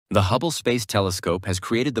The Hubble Space Telescope has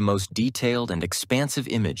created the most detailed and expansive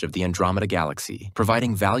image of the Andromeda galaxy,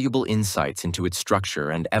 providing valuable insights into its structure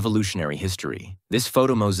and evolutionary history. This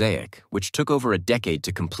photo mosaic, which took over a decade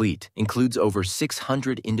to complete, includes over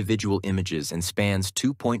 600 individual images and spans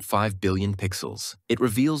 2.5 billion pixels. It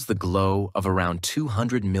reveals the glow of around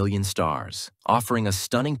 200 million stars, offering a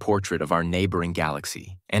stunning portrait of our neighboring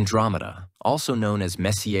galaxy. Andromeda, also known as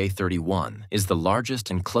Messier 31, is the largest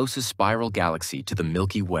and closest spiral galaxy to the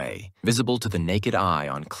Milky Way, visible to the naked eye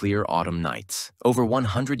on clear autumn nights. Over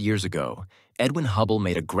 100 years ago, Edwin Hubble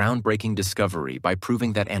made a groundbreaking discovery by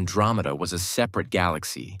proving that Andromeda was a separate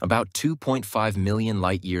galaxy, about 2.5 million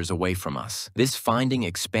light-years away from us. This finding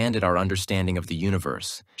expanded our understanding of the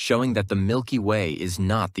universe, showing that the Milky Way is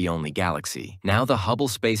not the only galaxy. Now the Hubble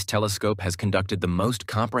Space Telescope has conducted the most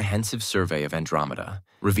comprehensive survey of Andromeda,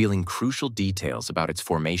 revealing crucial details about its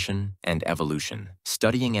formation and evolution.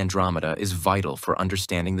 Studying Andromeda is vital for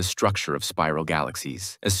understanding the structure of spiral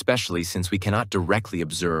galaxies, especially since we cannot directly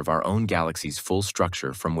observe our own galaxy's full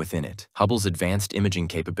structure from within it. Hubble's advanced imaging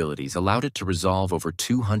capabilities allowed it to resolve over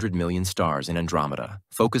 200 million stars in Andromeda,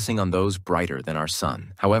 focusing on those brighter than our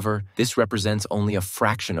Sun. However, this represents only a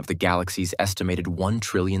fraction of the galaxy's estimated 1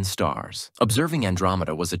 trillion stars. Observing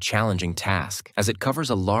Andromeda was a challenging task, as it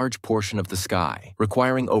covers a large portion of the sky,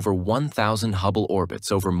 requiring over 1,000 Hubble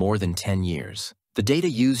orbits over more than 10 years. The data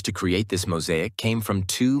used to create this mosaic came from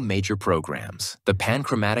two major programs: the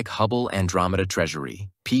Panchromatic Hubble Andromeda Treasury,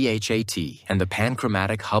 PHAT, and the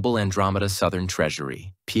Panchromatic Hubble Andromeda Southern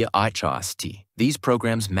Treasury, PHAST. These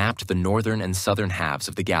programs mapped the northern and southern halves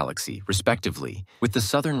of the galaxy, respectively, with the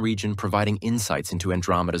southern region providing insights into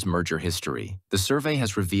Andromeda's merger history. The survey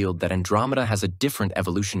has revealed that Andromeda has a different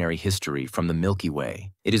evolutionary history from the Milky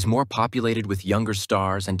Way. It is more populated with younger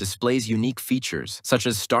stars and displays unique features, such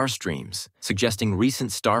as star streams, suggesting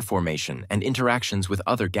recent star formation and interactions with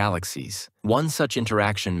other galaxies. One such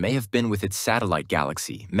interaction may have been with its satellite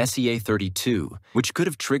galaxy, Messier 32, which could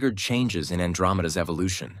have triggered changes in Andromeda's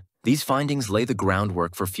evolution. These findings lay the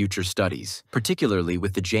groundwork for future studies, particularly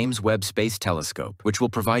with the James Webb Space Telescope, which will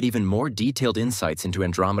provide even more detailed insights into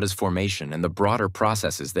Andromeda's formation and the broader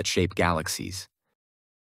processes that shape galaxies.